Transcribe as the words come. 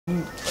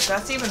But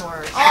that's even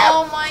worse.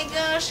 Oh my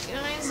gosh,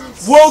 guys.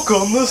 It's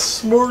Welcome to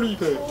Smarty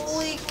Pants.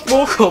 Holy crap.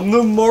 Welcome to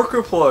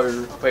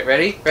Markiplier. Wait,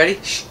 ready? Ready?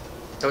 Shh.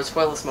 Don't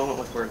spoil this moment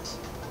with words.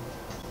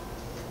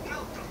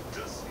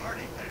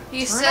 He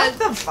Turn said, up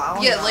the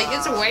volume. yeah, like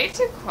it's way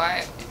too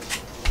quiet.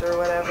 Or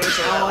whatever.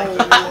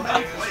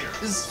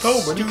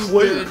 So many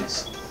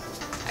players.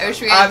 I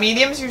wish we had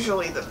Medium's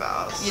usually the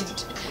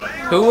best.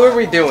 Who are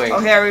we doing?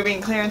 Okay, are we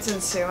being Clarence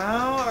and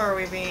Sumo, or are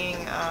we being,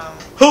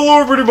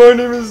 Hello everybody,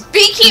 my name is...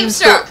 Be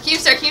Keemstar!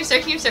 Keemstar, Keemstar,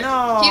 Keemstar.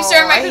 No,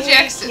 Keemstar, I Michael hate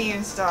Jackson.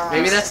 Keemstar.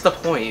 Maybe that's the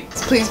point.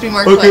 Please be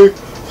more Okay,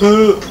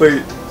 quick.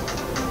 wait.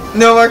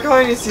 No, we're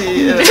going to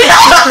see it.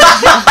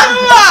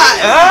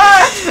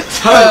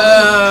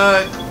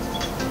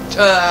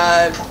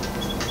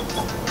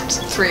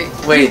 Three.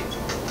 Wait.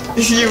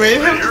 You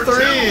made him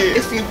 3.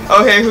 If you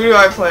Okay, who do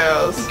I play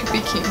as? could be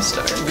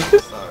Keemstar.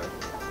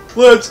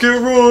 Let's get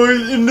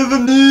right into the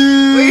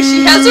news. Wait,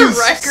 she has a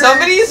record.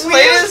 Somebody's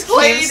played as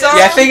Keemstar.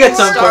 Yeah, I think at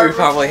some point we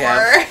probably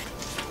have.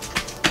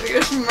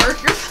 Where's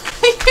Markiplier?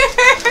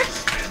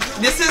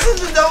 This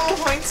isn't the double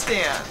point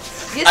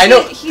stance. Yes, I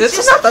know. he This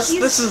just- is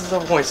this is the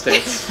point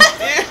stance. Ew.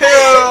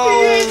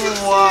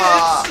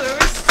 So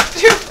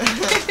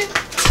stupid.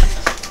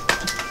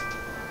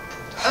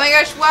 Oh my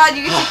gosh! Wow,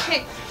 you get to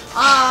pick.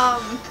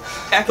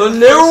 The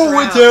narrow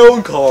it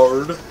down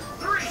card.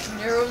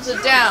 Narrows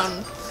it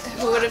down.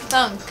 Who would have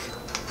thunk?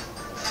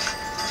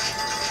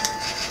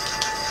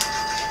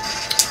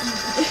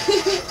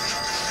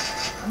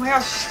 Oh my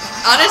gosh.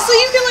 Honestly,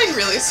 you can like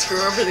really screw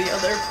over the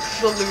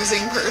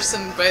losing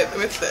person, but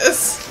with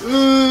this.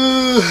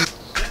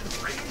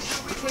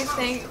 Okay,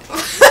 thank.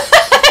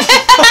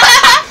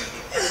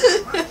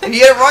 If you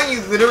get it wrong,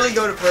 you literally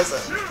go to prison.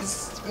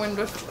 One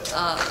with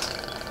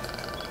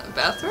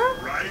bathroom.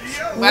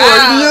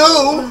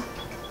 Radio.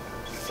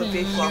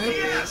 Flippy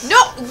floppies. No,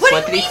 what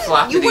do you Flippity mean?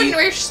 floppity. You wouldn't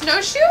wear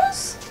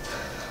snowshoes?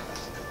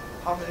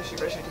 How often does she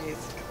brush her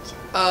teeth?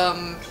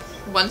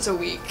 Once a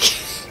week.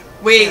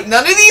 Wait,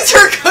 none of these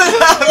are good.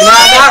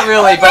 Not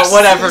really, but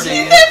whatever,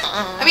 dude.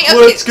 I mean, okay,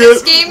 Let's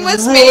this get game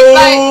was made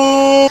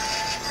by.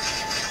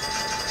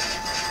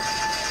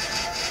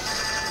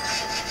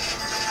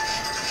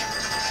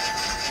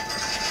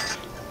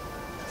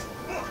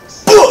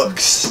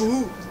 Books.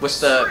 What's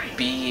the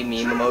B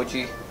meme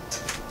emoji?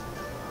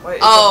 What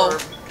is Oh. the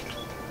verb?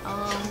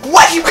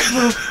 What you?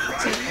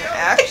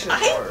 Action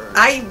word.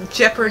 I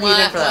jeopardied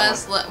it for that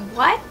one.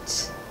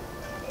 What?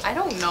 I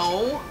don't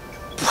know.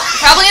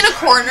 Probably in a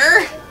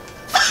corner.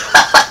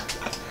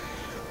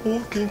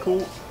 Okay,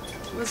 cool.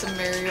 It was a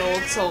merry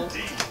old soul.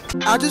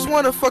 I just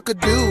wanna fuck a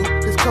dude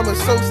who's coming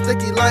so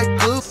sticky like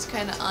glue. It's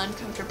kind of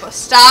uncomfortable.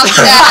 Stop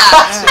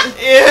that!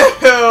 Ew.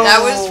 That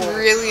was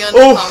really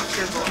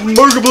uncomfortable.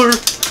 Markiplier.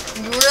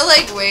 You were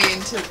like way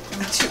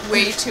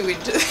too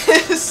into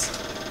this.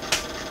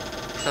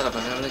 Shut up!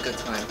 I'm having a good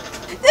time.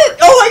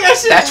 Oh my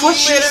gosh! That's what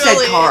she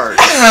said. Card.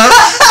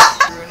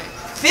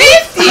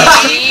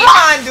 50? Come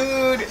on,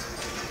 dude.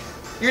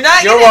 You're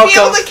not You're gonna be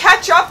welcome. able to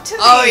catch up to me.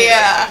 Oh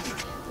yeah.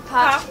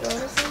 Pop.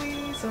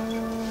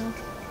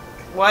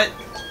 What?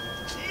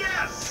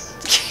 Yes.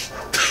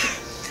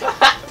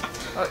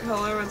 What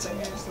color was in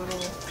his little?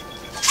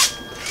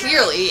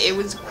 Clearly, it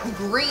was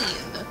green.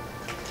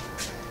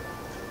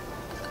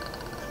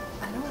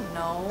 I don't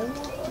know.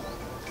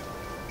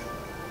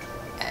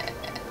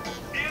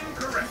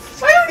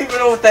 I don't even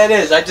know what that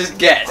is. I just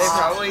guessed. They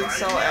probably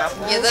sell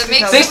apples. Yeah, that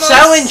makes They the most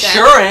sell sense.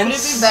 insurance.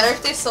 Would it be better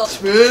if they sold?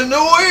 Spin the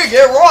wheel,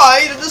 get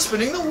right into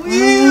spinning the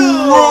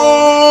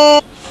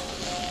wheel.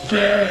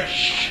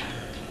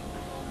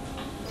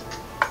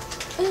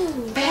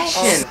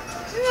 Fashion.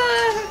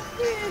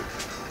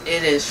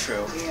 It is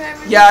true.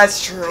 Yeah,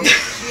 it's true.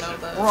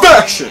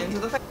 Faction.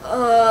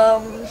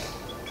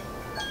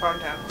 Farm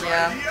town.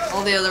 Yeah,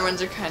 all the other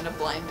ones are kind of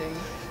blinding.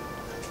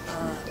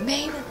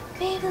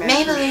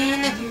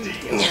 Maybelline.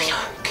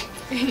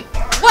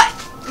 What?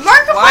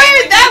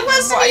 Markiplier? That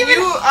wasn't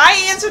even. I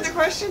answered the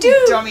question,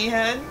 Dude. dummy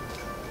head.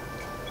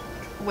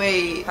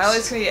 Wait.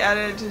 Highlights can be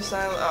added to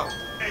style. Oh.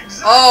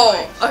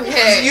 Oh,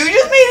 okay. You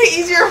just made it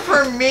easier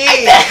for me.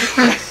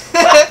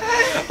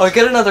 Oh,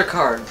 get another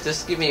card.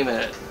 Just give me a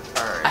minute.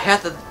 Alright. I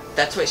have to.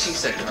 That's what she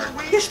said. Card.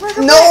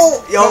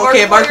 No! Yo,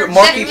 okay, Then you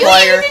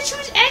Markiplier. can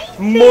choose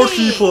anything.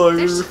 Markiplier.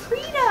 There's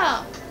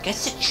freedom.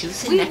 Gets to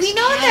choose the We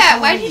know that.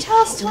 Why did you tell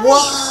us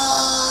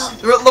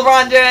twice?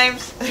 LeBron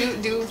James.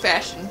 Do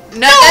fashion.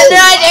 No,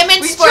 I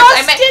meant we sports.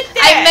 just I meant did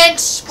that. I meant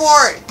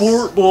sport.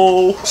 Sport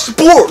ball.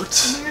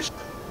 Sports.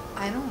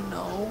 I don't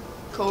know.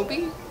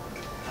 Kobe?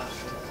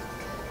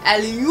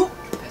 Alley-oop.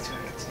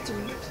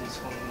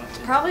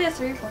 Probably a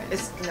 3-point.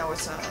 No,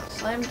 it's not.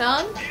 Slam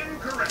dunk.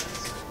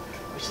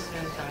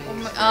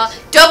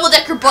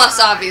 Double-decker bus,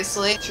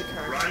 obviously.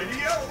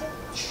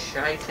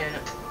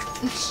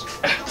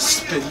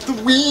 Spin the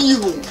wheel.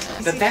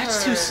 The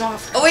bat's too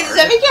soft. Oh wait, does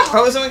that make you?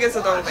 Probably someone gets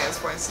a double dance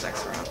points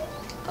next round.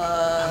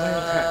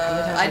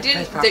 I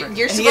didn't.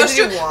 You're And he has supposed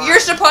to do to. one. You're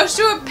supposed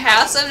to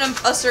pass in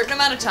a certain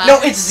amount of time. No,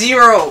 it's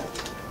 0.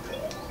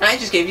 I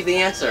just gave you the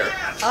answer.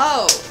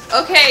 Oh.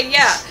 Okay.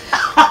 Yeah.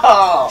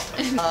 Oh.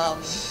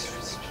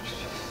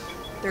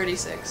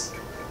 36.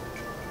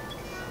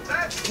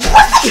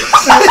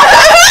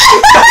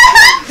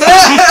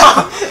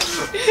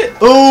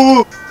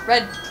 Oh!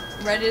 Red.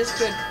 Red is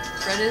good.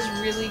 Red is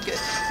really good.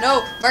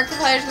 No,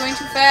 Markiplier is going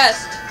too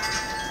fast.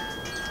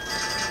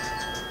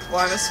 Well,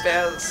 I'm a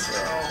spaz, so.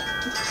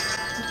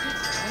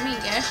 Oh my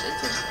gosh,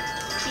 that's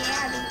a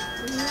bad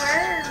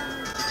word.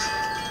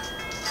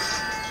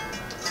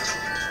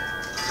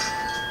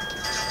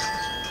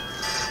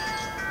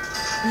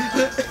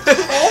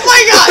 Oh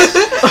my gosh!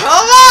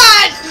 Come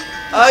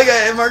on!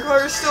 Okay,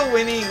 Markiplier's still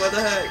winning. What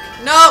the heck?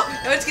 No,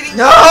 no, it's getting.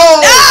 No!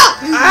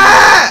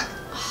 Ah!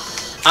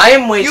 I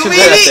am way You too made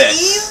good at it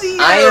this.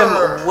 easier. I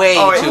am way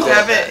oh, too you good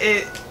have at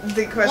it. this.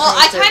 The question. Well,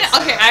 I was kind of.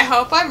 this. Okay, I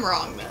hope I'm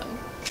wrong then.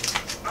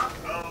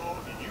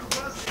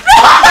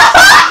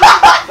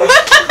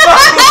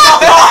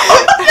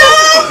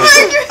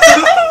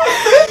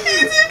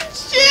 He's in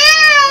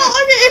jail.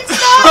 Okay, it's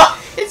not.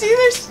 It's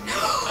either.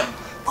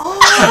 Oh,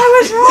 I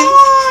was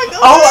wrong.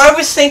 Oh, I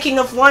was thinking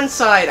of one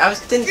side. I was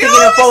thinking You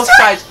of both was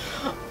sides.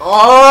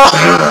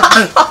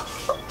 Oh!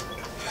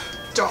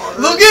 Darn.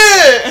 Look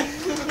at it.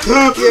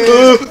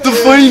 The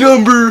funny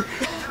number.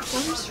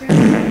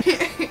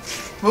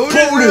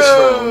 Bonus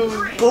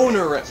round.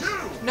 Boner round.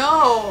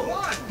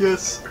 No.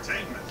 Yes.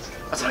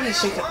 That's how you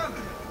shake it.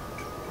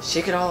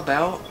 Shake it all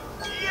about.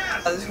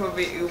 This will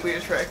be uber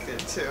attracted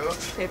to.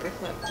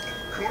 Paperclip.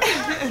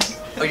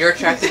 Oh, you're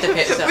attracted to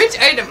pizza. Which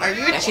item are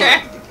you Actually,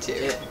 attracted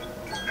to? yeah.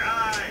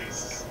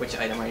 Which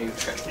item are you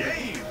attracted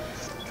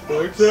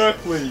to?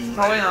 Exactly.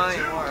 Probably not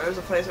anymore. There's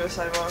a place where the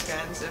sidewalk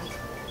ends and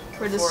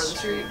For the before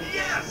street.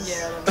 begins.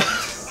 Yeah.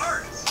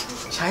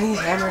 That Chinese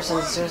hammers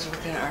and scissors.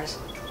 What kind of artists?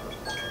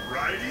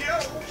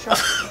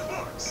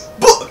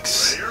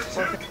 Books.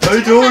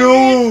 I don't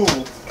know.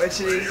 Which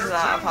is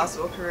not a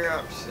possible career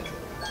option.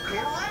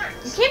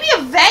 you can't be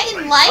a vet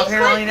in life.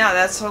 Apparently not.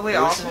 That's totally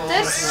awful.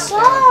 That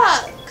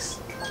sucks.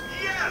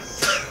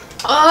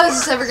 Oh, is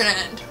this ever gonna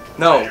end?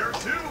 No.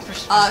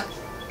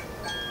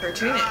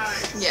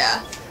 Cartoonist.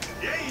 Yeah.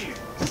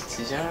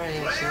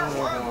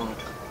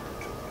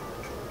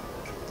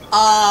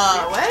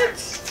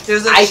 What?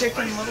 There's a I-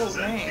 Chicken Little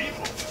game.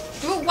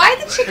 Well, why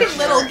the Chicken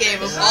Little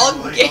game of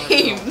all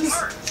games?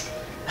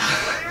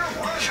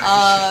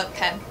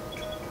 Pen.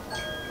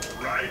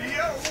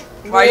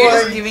 Why are you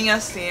just giving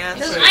us the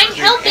answer? Because I'm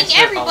helping answer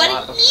a everybody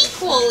lot of-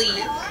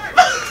 equally.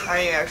 Are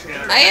you actually?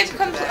 I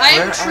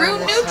am true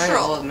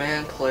neutral. Old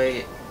man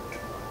play.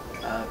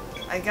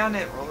 I got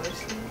it, roller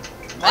skate.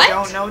 What? I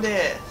don't know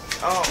this.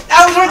 Oh.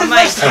 That was one of On the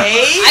my best.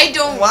 cave? I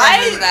don't What?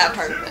 remember that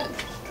part of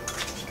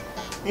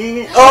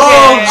it.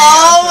 Oh!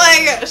 Oh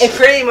my gosh. It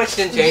pretty much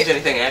didn't change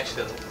anything,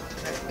 actually.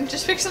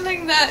 Just pick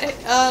something that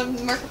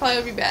Markiplier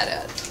would be bad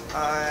at.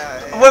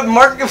 What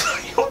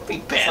Markiplier would be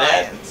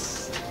bad at?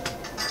 Science.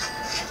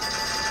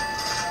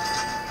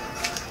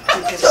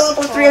 Tell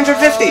him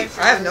 350.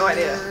 I have no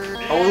idea.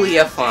 Holy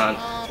font.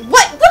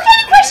 What kind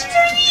of questions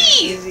are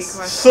these? Easy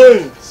question.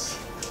 Science.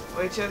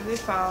 Which of the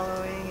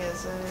following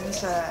is an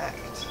insect?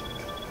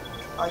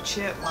 A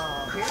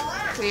chipmunk.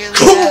 Clearly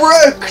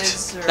Correct.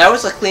 that's a lizard. That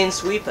was a clean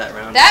sweep that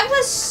round. That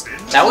was.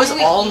 That was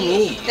too- all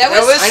me. That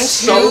was I'm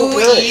so too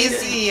good.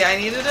 easy. I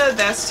needed a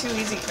that's too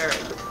easy card.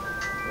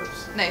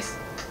 Whoops. Nice.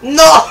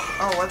 No!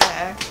 Oh, what the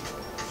heck?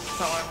 That's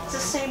not what I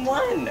It's the wanted. same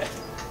one.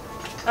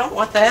 I don't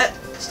want that.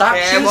 Stop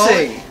Okay,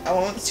 choosing. I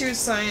won't choose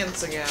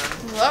science again.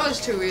 Well, that was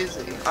too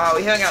easy. Oh,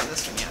 we haven't gotten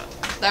this one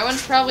yet. That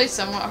one's probably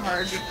somewhat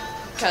hard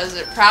because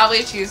it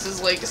probably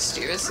chooses like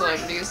stupid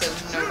celebrities that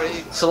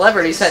nobody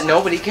Celebrities that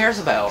nobody cares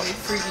about.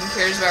 freaking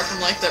cares about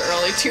from like the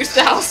early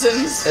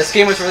 2000s. This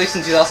game was released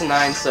in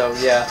 2009, so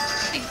yeah.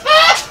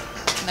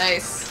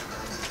 Nice.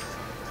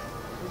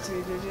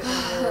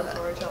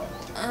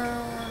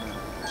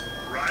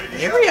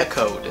 Area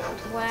code.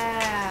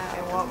 Wow.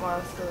 And what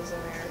month does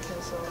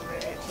America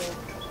celebrate?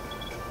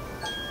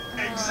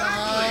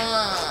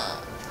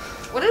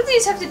 What do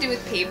these have to do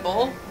with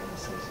people?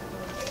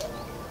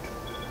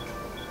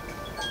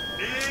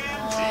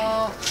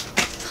 Oh,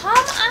 come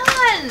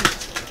on!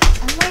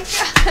 Oh my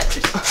gosh.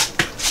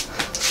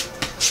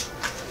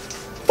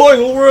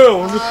 Final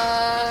round.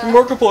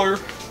 Markiplier.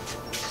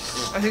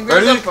 I think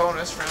there's Ready? a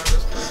bonus round.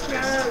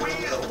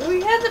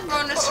 We had the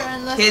bonus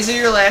round. Okay, so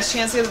your last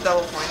chance to get the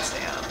double point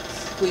stand.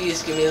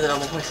 Please give me the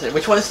double point stand.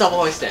 Which one is double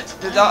point stand?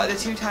 The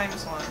 2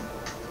 times 1.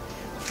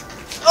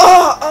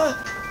 Oh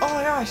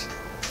my gosh.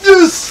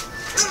 Yes.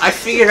 I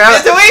figured You out.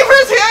 have to wait for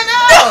it to run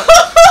out!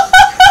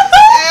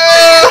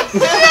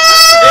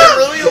 It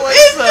really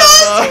likes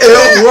that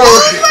though. It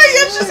worked. Oh my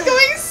gosh, it's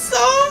going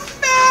so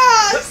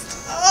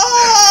fast!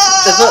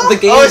 Oh, The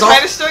game Oh, is it's all.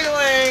 kind of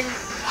struggling.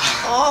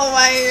 oh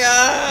my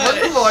god. What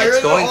the lawyer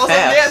It's going almost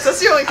fast. advanced. That's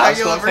the only I time was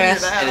you'll going ever hear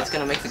fast, that. and it's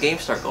gonna make the game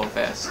start going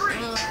fast.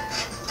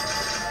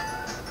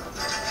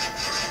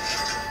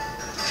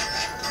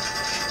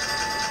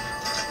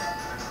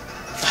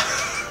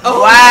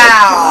 Oh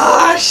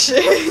Wow. gosh.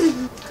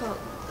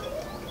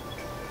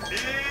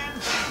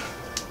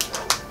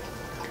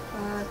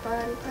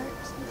 Body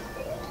parts.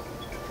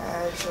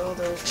 Head,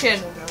 shoulders,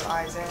 Chin.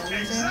 eyes, and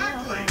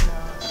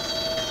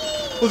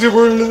Let's get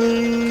right into the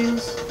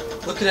news.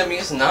 Look at him,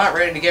 he's not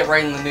ready to get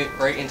right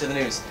into the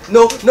news.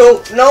 No,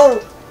 no,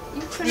 no!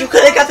 You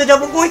could have got the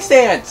double point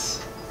stance!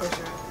 I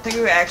think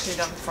we've actually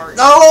done fart.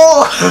 No!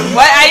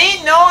 What? I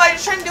didn't know. I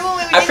was trying to do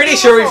it. I'm pretty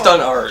sure we've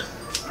done art.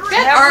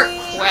 Get Have art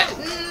we? wet.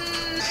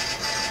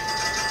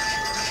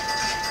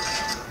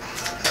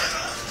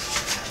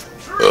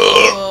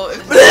 Well,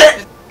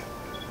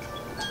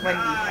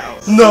 Wendy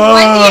House. No.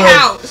 Wendy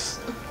House.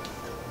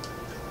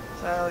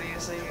 So I'll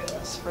usually use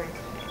spray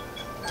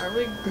paint. Are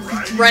we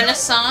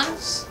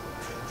Renaissance?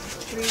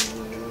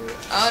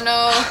 Oh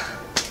no.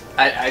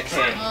 I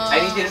can't. I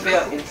need you to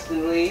fail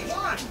instantly.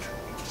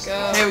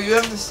 Go. Hey, you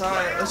have to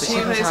start. Let's see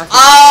who plays.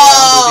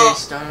 Oh!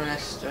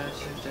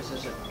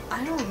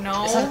 I don't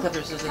know. It's not the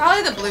Clippers, is it?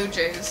 Probably the Blue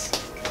Jays. You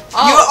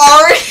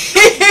Oh, already.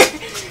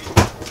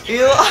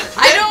 You.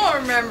 I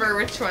don't remember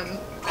which one.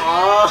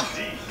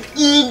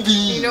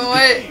 You know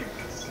what?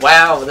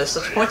 Wow, there's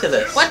such a point to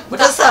this. What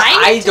does the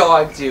I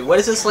iDog do? What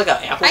is this, like an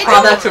Apple I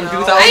product don't from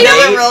know. 2008? It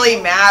doesn't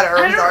really matter.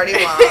 I It's don't- already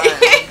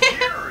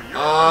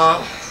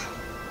won.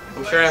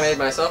 I'm sure I made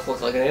myself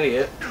look like an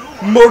idiot.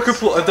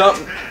 Markiplier. Adopt.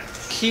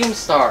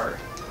 Keemstar.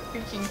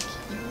 Freaking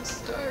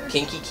Keemstar.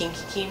 Kinky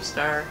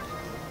Keemstar.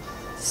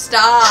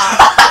 Stop.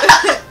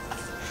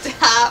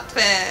 Stop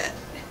it.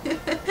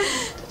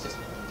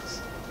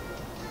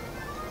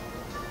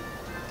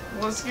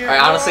 Let's get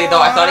Alright, honestly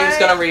though, I thought he was right.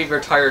 gonna be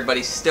retired, but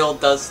he still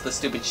does the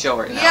stupid show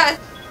right now. Yeah.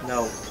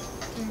 No.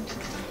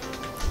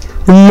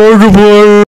 Markiplier.